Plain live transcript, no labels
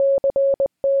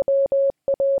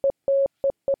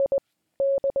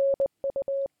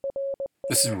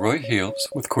This is Roy Hales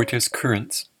with Cortes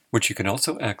Currents, which you can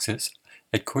also access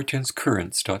at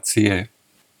cortescurrents.ca.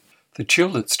 The chill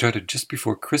that started just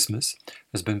before Christmas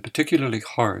has been particularly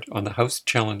hard on the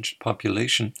house-challenged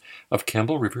population of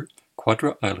Campbell River,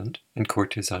 Quadra Island, and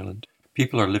Cortes Island.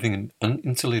 People are living in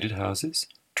uninsulated houses,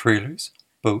 trailers,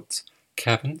 boats,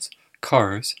 cabins,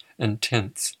 cars, and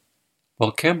tents.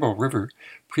 While Campbell River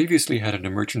previously had an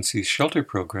emergency shelter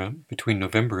program between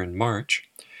November and March,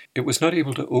 it was not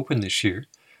able to open this year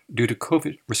due to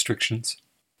COVID restrictions.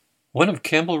 One of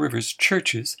Campbell River's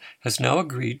churches has now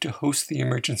agreed to host the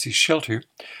emergency shelter,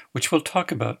 which we'll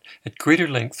talk about at greater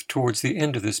length towards the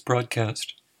end of this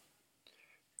broadcast.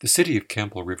 The City of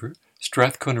Campbell River,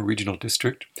 Strathcona Regional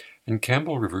District, and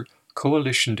Campbell River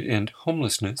Coalition to End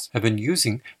Homelessness have been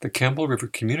using the Campbell River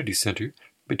Community Centre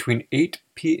between 8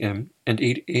 p.m. and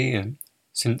 8 a.m.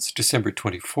 since December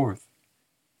 24th.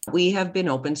 We have been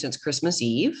open since Christmas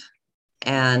Eve,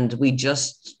 and we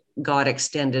just got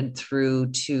extended through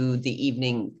to the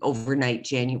evening overnight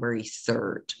January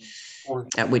 3rd,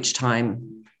 at which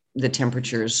time the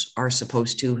temperatures are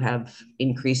supposed to have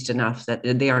increased enough that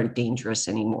they aren't dangerous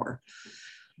anymore.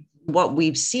 What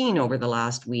we've seen over the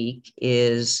last week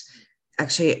is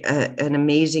actually an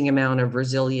amazing amount of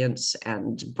resilience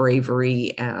and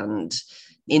bravery and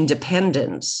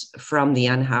independence from the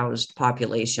unhoused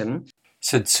population,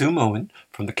 said Sue Moen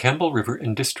from the Campbell River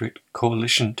and District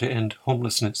Coalition to End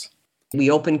Homelessness.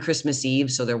 We opened Christmas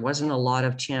Eve, so there wasn't a lot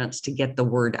of chance to get the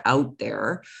word out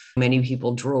there. Many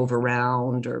people drove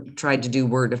around or tried to do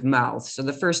word of mouth. So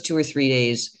the first 2 or 3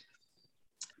 days,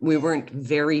 we weren't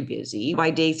very busy.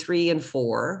 By day 3 and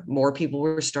 4, more people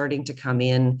were starting to come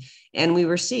in, and we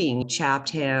were seeing chapped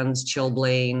hands,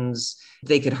 chilblains.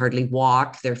 They could hardly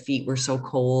walk. Their feet were so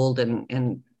cold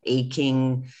and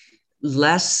aching.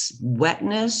 Less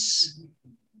wetness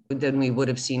than we would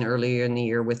have seen earlier in the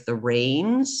year with the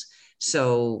rains.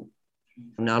 So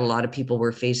not a lot of people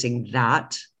were facing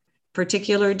that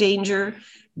particular danger,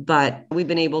 but we've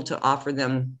been able to offer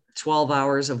them 12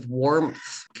 hours of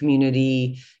warmth.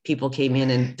 Community people came in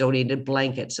and donated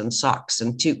blankets and socks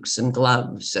and toques and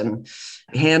gloves and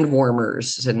hand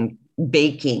warmers and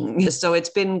baking. So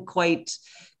it's been quite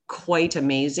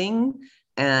amazing.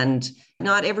 And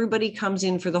not everybody comes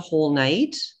in for the whole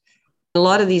night. A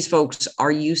lot of these folks are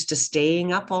used to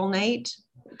staying up all night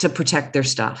to protect their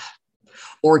stuff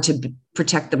or to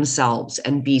protect themselves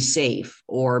and be safe,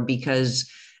 or because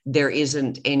there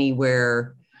isn't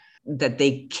anywhere that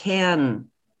they can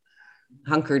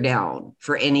hunker down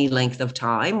for any length of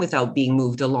time without being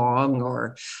moved along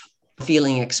or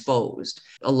feeling exposed.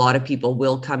 A lot of people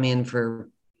will come in for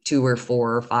 2 or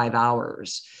 4 or 5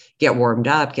 hours, get warmed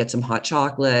up, get some hot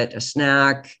chocolate, a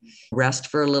snack, rest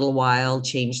for a little while,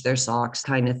 change their socks,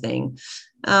 kind of thing.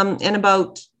 And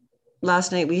about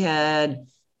last night, we had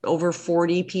over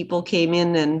 40 people came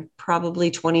in, and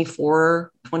probably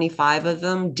 24, 25 of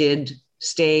them did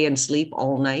stay and sleep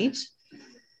all night.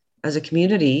 As a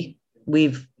community,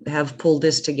 have pulled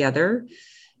this together.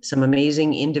 Some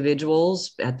amazing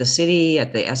individuals at the city,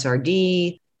 at the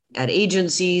SRD, at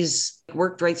agencies,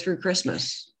 worked right through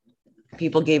Christmas.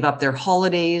 People gave up their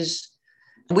holidays.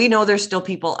 We know there's still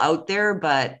people out there,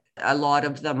 but a lot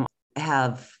of them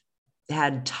have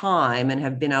had time and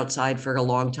have been outside for a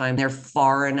long time. They're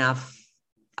far enough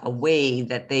away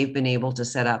that they've been able to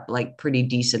set up like pretty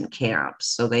decent camps.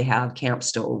 So they have camp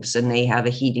stoves and they have a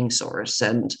heating source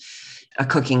and a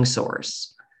cooking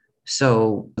source.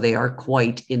 So they are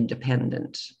quite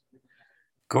independent.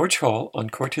 Gorge Hall on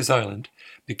Cortes Island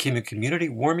became a community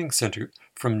warming centre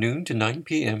from noon to 9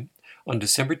 p.m. on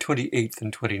December 28th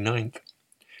and 29th.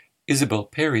 Isabel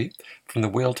Perry from the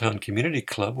Whaletown Community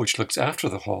Club, which looks after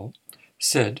the hall,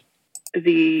 said,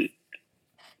 "The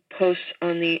posts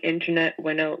on the internet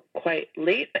went out quite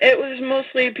late. It was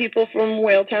mostly people from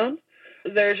Whaletown.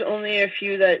 There's only a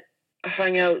few that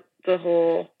hung out the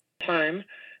whole time,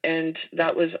 and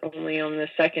that was only on the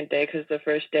second day, because the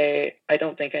first day I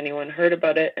don't think anyone heard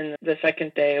about it, and the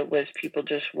second day was people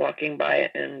just walking by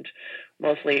and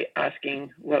mostly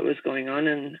asking what was going on,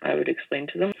 and I would explain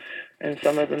to them, and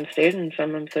some of them stayed and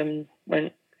some of them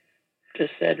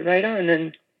just said right on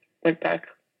and went back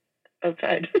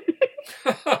outside."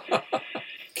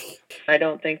 I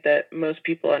don't think that most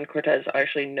people on Cortes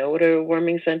actually know what a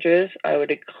warming center is. I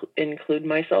would include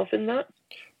myself in that.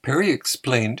 Perry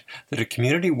explained that a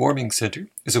community warming centre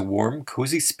is a warm,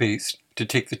 cozy space to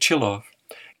take the chill off,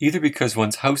 either because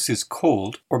one's house is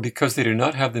cold or because they do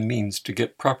not have the means to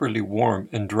get properly warm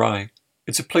and dry.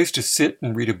 It's a place to sit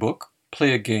and read a book,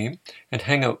 play a game, and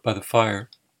hang out by the fire.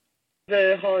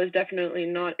 The hall is definitely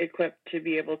not equipped to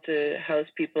be able to house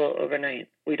people overnight.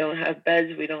 We don't have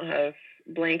beds, we don't have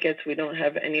blankets. We don't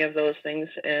have any of those things.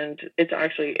 And it's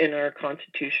actually in our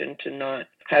constitution to not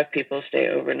have people stay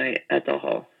overnight at the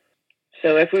hall.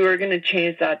 So if we were going to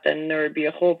change that, then there would be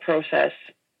a whole process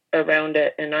around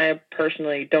it. And I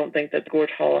personally don't think that Gort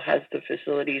Hall has the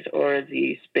facilities or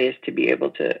the space to be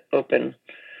able to open.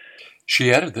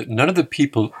 She added that none of the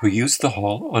people who used the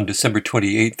hall on December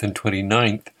 28th and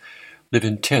 29th live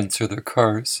in tents or their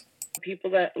cars.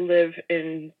 People that live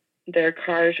in their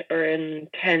cars or in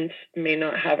tents may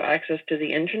not have access to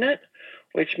the internet,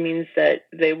 which means that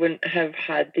they wouldn't have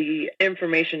had the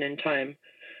information in time.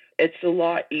 It's a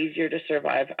lot easier to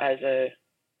survive as a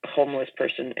homeless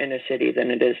person in a city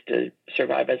than it is to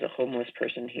survive as a homeless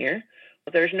person here.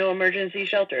 There's no emergency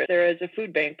shelter. There is a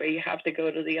food bank, but you have to go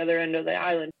to the other end of the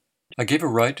island. I gave a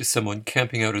ride to someone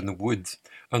camping out in the woods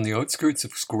on the outskirts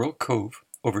of Squirrel Cove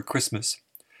over Christmas.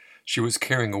 She was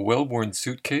carrying a well-worn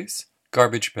suitcase,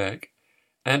 garbage bag,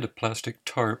 and a plastic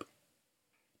tarp.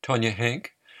 Tanya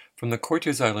Hank from the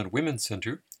Cortes Island Women's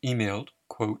Center emailed,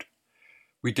 quote,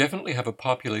 "We definitely have a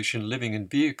population living in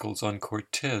vehicles on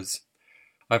Cortes.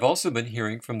 I've also been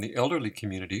hearing from the elderly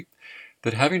community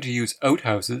that having to use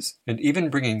outhouses and even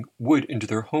bringing wood into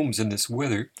their homes in this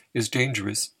weather is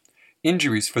dangerous.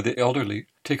 Injuries for the elderly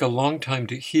take a long time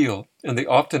to heal, and they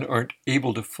often aren't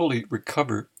able to fully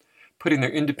recover, putting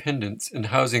their independence and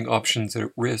housing options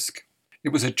at risk. It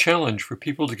was a challenge for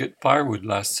people to get firewood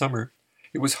last summer.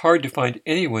 It was hard to find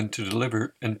anyone to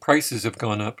deliver, and prices have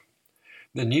gone up.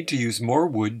 The need to use more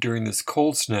wood during this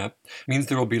cold snap means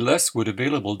there will be less wood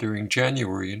available during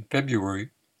January and February,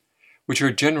 which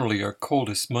are generally our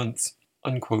coldest months,"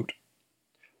 unquote.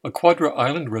 A Quadra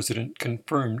Island resident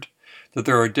confirmed that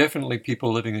there are definitely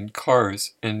people living in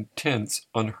cars and tents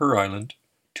on her island,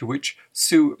 to which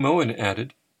Sue Moen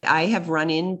added, "I have run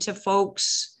into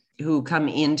folks who come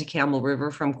into Campbell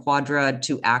River from Quadra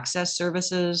to access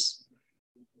services,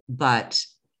 but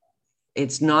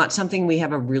it's not something we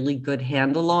have a really good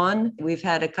handle on. We've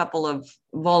had a couple of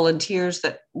volunteers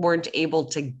that weren't able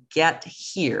to get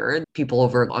here. People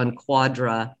over on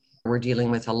Quadra were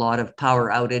dealing with a lot of power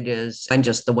outages and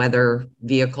just the weather,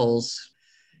 vehicles.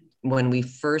 When we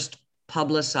first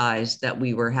publicized that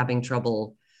we were having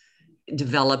trouble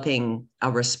developing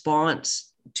a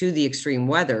response to the extreme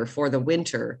weather for the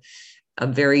winter, a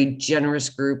very generous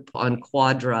group on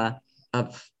Quadra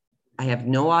of, I have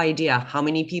no idea how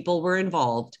many people were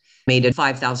involved, made a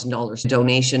 $5,000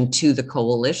 donation to the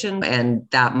coalition, and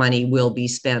that money will be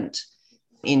spent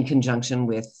in conjunction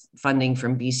with funding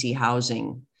from BC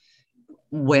Housing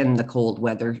when the cold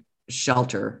weather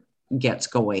shelter gets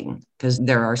going, because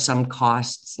there are some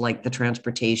costs like the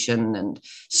transportation and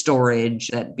storage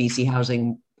that BC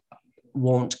Housing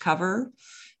won't cover.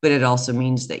 But it also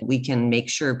means that we can make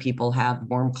sure people have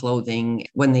warm clothing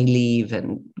when they leave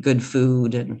and good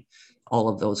food and all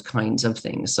of those kinds of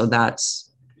things. So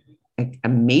that's an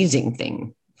amazing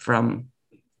thing from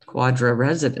Quadra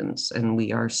residents, and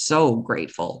we are so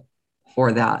grateful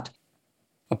for that.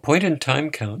 A point-in-time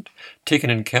count taken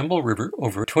in Campbell River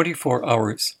over 24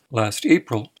 hours last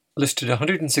April listed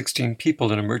 116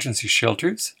 people in emergency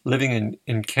shelters, living in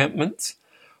encampments,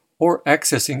 or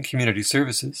accessing community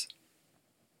services.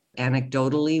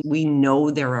 Anecdotally, we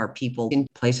know there are people in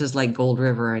places like Gold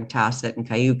River and Tasset and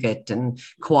Cayucit and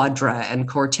Quadra and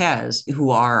Cortes who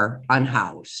are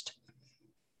unhoused.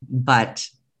 But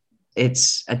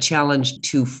it's a challenge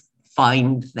to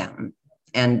find them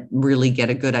and really get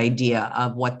a good idea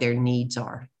of what their needs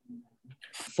are.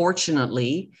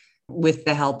 Fortunately, with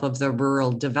the help of the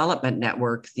Rural Development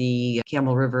Network, the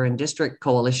Campbell River and District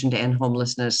Coalition to End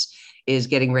Homelessness is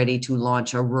getting ready to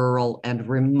launch a rural and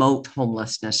remote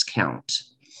homelessness count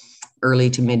early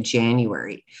to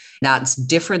mid-January. That's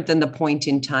different than the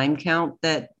point-in-time count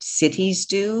that cities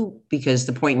do, because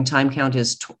the point-in-time count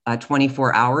is a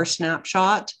 24-hour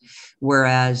snapshot,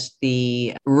 whereas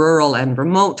the rural and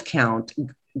remote count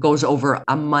goes over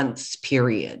a month's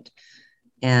period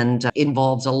and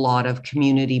involves a lot of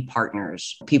community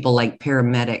partners, people like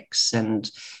paramedics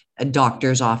and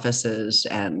doctors' offices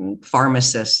and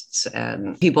pharmacists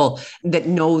and people that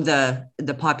know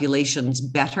the populations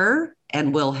better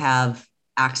and will have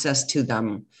access to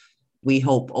them, we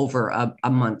hope, over a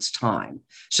month's time,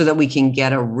 so that we can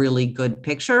get a really good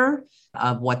picture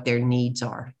of what their needs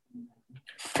are.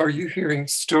 Are you hearing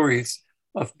stories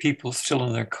of people still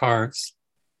in their cars?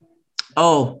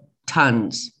 Oh,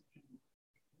 tons.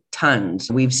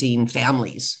 We've seen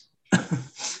families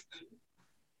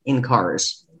in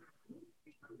cars.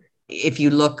 If you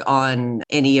look on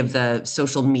any of the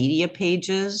social media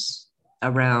pages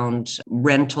around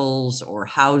rentals or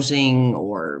housing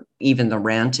or even the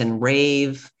rant and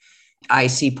rave, I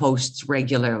see posts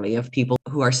regularly of people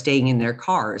who are staying in their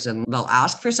cars and they'll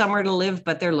ask for somewhere to live,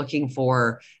 but they're looking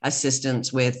for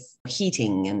assistance with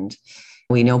heating. And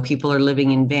we know people are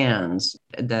living in vans.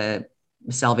 The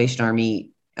Salvation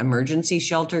Army emergency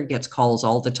shelter gets calls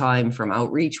all the time from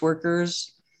outreach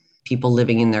workers, people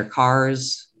living in their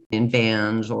cars, in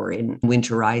vans, or in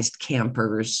winterized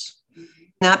campers.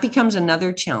 That becomes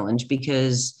another challenge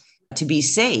because to be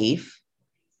safe,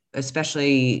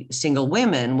 especially single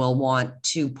women will want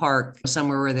to park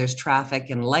somewhere where there's traffic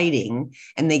and lighting,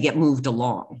 and they get moved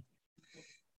along.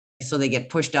 So they get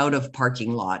pushed out of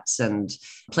parking lots and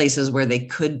places where they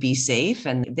could be safe,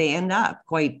 and they end up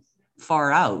quite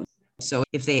far out. So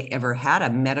if they ever had a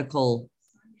medical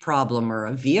problem or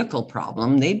a vehicle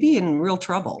problem, they'd be in real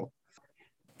trouble.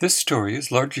 This story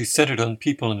is largely centered on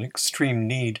people in extreme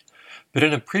need, but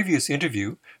in a previous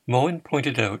interview, Moen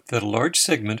pointed out that a large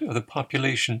segment of the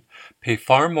population pay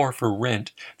far more for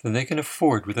rent than they can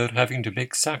afford without having to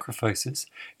make sacrifices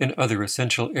in other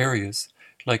essential areas,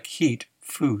 like heat,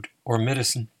 food, or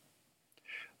medicine.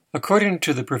 According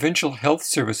to the Provincial Health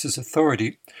Services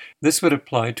Authority, this would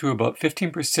apply to about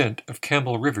 15% of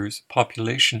Campbell River's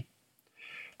population.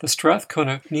 The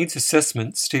Strathcona Needs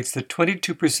Assessment states that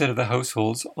 22% of the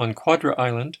households on Quadra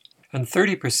Island and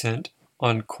 30%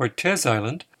 on Cortes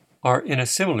Island are in a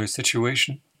similar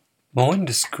situation. Moen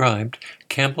described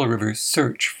Campbell River's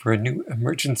search for a new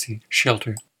emergency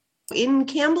shelter. In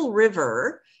Campbell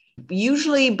River,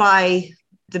 usually by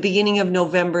the beginning of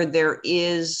November, there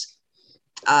is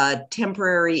a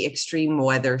temporary extreme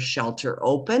weather shelter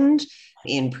opened.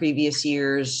 In previous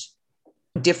years,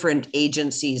 different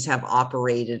agencies have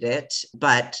operated it,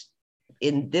 but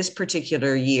in this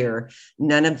particular year,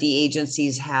 none of the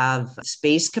agencies have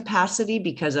space capacity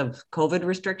because of COVID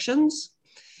restrictions.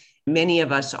 Many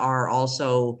of us are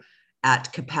also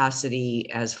at capacity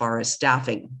as far as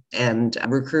staffing, and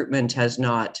recruitment has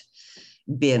not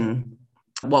been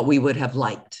what we would have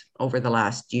liked over the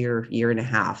last year and a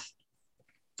half.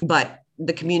 But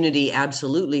the community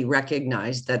absolutely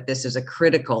recognized that this is a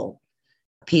critical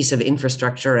piece of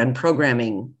infrastructure and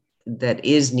programming that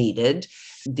is needed.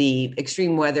 The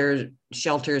extreme weather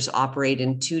shelters operate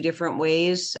in two different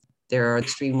ways. There are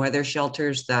extreme weather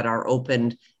shelters that are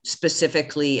opened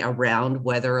specifically around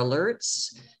weather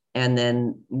alerts. And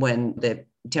then when the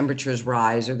temperatures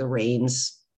rise or the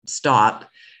rains stop,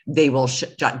 they will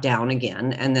shut down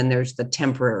again. And then there's the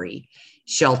temporary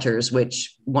shelters,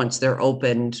 which once they're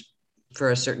opened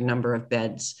for a certain number of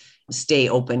beds, stay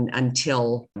open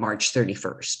until March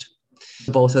 31st.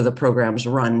 Both of the programs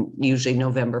run usually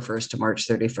November 1st to March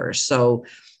 31st. So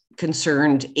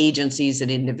concerned agencies and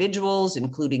individuals,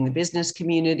 including the business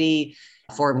community,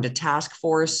 formed a task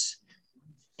force.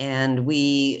 And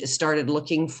we started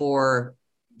looking for,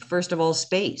 first of all,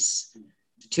 space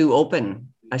to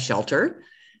open a shelter,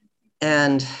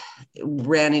 and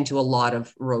ran into a lot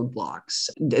of roadblocks.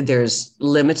 There's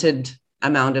limited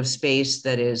amount of space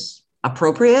that is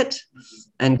appropriate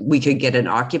and we could get an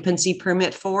occupancy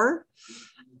permit for.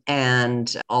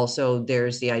 And also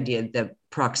there's the idea of the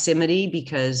proximity,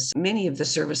 because many of the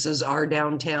services are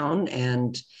downtown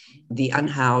and the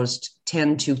unhoused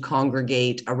tend to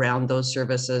congregate around those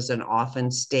services and often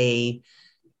stay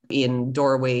in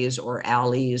doorways or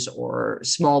alleys or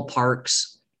small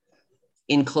parks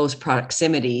in close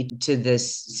proximity to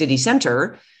this city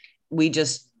center. We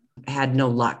just had no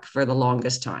luck for the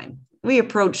longest time. We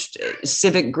approached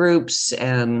civic groups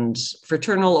and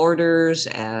fraternal orders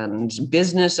and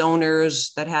business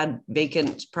owners that had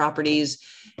vacant properties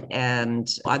and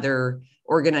other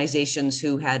organizations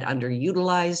who had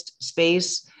underutilized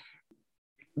space.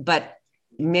 But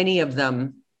many of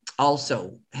them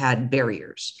also had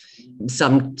barriers,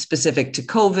 some specific to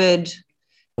COVID,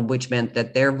 which meant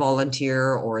that their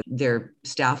volunteer or their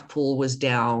staff pool was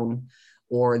down,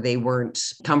 or they weren't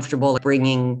comfortable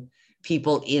bringing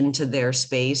people into their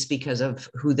space because of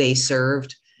who they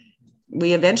served.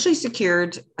 We eventually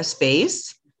secured a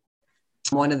space.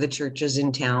 One of the churches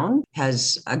in town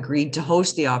has agreed to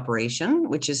host the operation,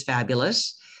 which is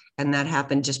fabulous. And that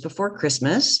happened just before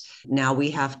Christmas. Now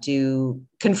we have to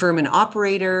confirm an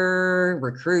operator,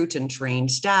 recruit and train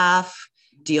staff,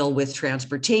 deal with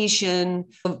transportation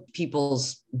of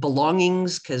people's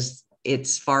belongings, because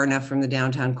it's far enough from the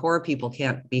downtown core. People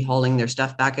can't be hauling their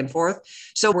stuff back and forth.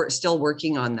 So we're still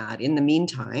working on that. In the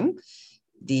meantime,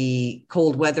 the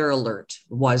cold weather alert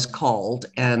was called.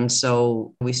 And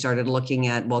so we started looking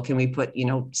at, well, can we put,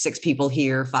 6 people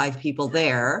here, 5 people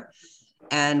there?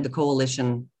 And the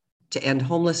Coalition to End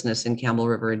Homelessness in Campbell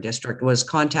River District was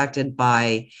contacted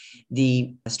by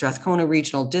the Strathcona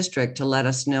Regional District to let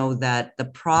us know that the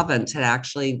province had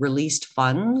actually released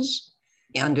funds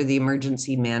under the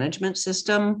emergency management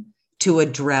system to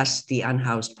address the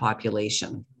unhoused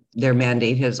population. Their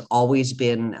mandate has always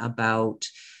been about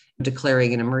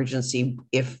declaring an emergency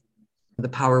if the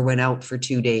power went out for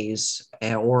 2 days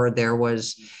or there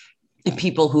was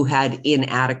people who had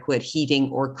inadequate heating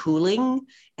or cooling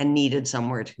and needed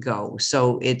somewhere to go.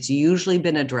 So it's usually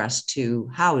been addressed to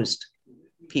housed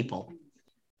people.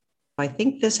 I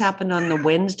think this happened on the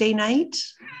Wednesday night,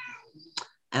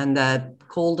 and the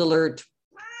cold alert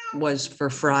was for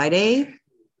Friday,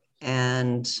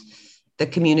 and the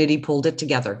community pulled it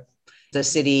together. The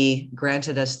city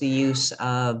granted us the use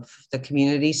of the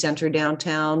community center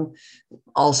downtown.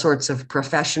 All sorts of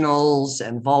professionals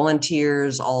and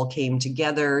volunteers all came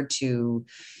together to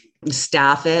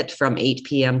staff it from 8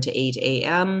 p.m. to 8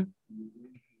 a.m.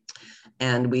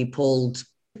 And we pulled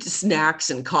snacks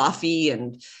and coffee,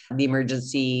 and the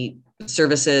emergency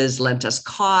services lent us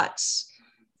cots.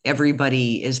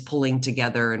 Everybody is pulling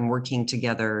together and working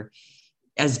together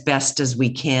as best as we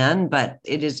can, but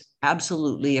it is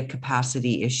absolutely a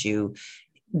capacity issue.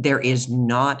 There is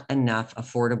not enough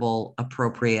affordable,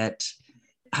 appropriate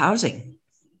housing.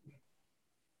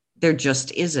 There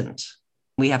just isn't.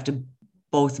 We have to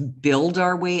both build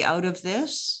our way out of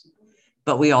this,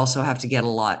 but we also have to get a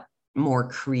lot more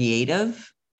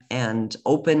creative and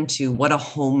open to what a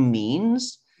home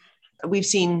means. We've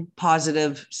seen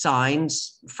positive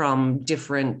signs from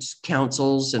different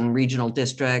councils and regional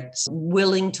districts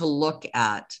willing to look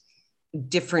at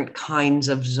different kinds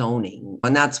of zoning.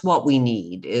 And that's what we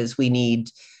need. We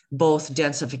need both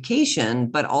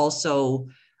densification, but also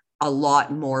a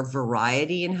lot more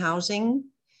variety in housing.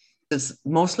 It's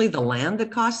mostly the land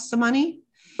that costs the money.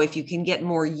 If you can get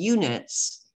more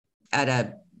units at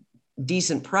a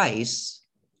decent price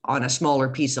on a smaller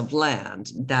piece of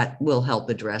land, that will help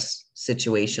address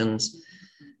situations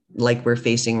like we're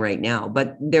facing right now.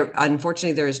 But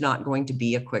unfortunately, there is not going to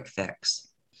be a quick fix.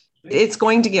 It's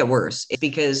going to get worse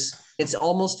because it's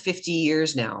almost 50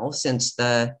 years now since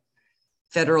the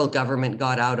federal government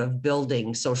got out of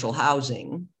building social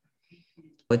housing.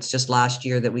 It's just last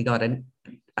year that we got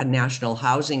a national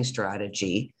housing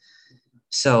strategy.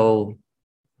 So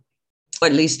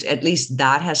at least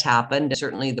that has happened.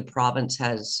 Certainly the province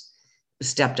has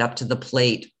stepped up to the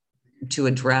plate to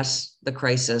address the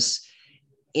crisis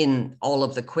in all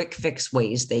of the quick fix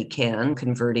ways they can,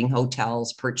 converting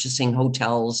hotels, purchasing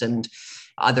hotels and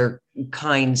other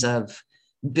kinds of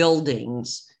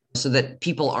buildings so that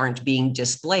people aren't being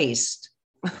displaced.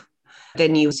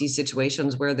 Then you see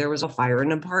situations where there was a fire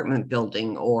in an apartment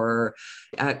building or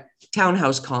a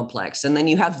townhouse complex. And then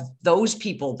you have those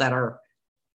people that are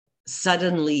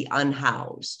suddenly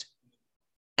unhoused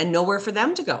and nowhere for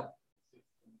them to go.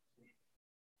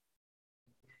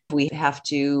 We have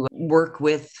to work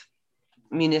with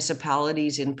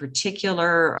municipalities in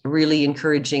particular, really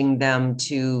encouraging them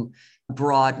to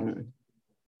broaden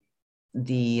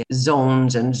the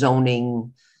zones and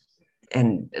zoning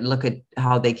and look at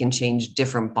how they can change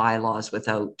different bylaws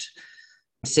without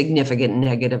significant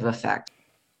negative effect.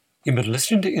 You've been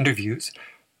listening to interviews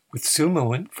with Sue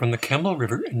Moen from the Campbell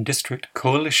River and District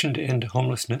Coalition to End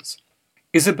Homelessness,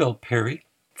 Isabel Perry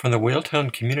from the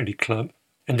Whaletown Community Club,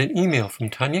 and an email from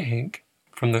Tanya Hank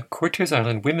from the Cortes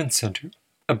Island Women's Center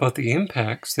about the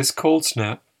impacts this cold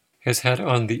snap has had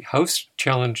on the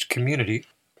house-challenged community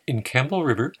in Campbell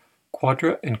River,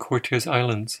 Quadra, and Cortes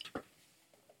Islands.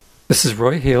 This is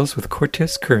Roy Hales with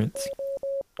Cortes Currents.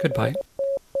 Goodbye.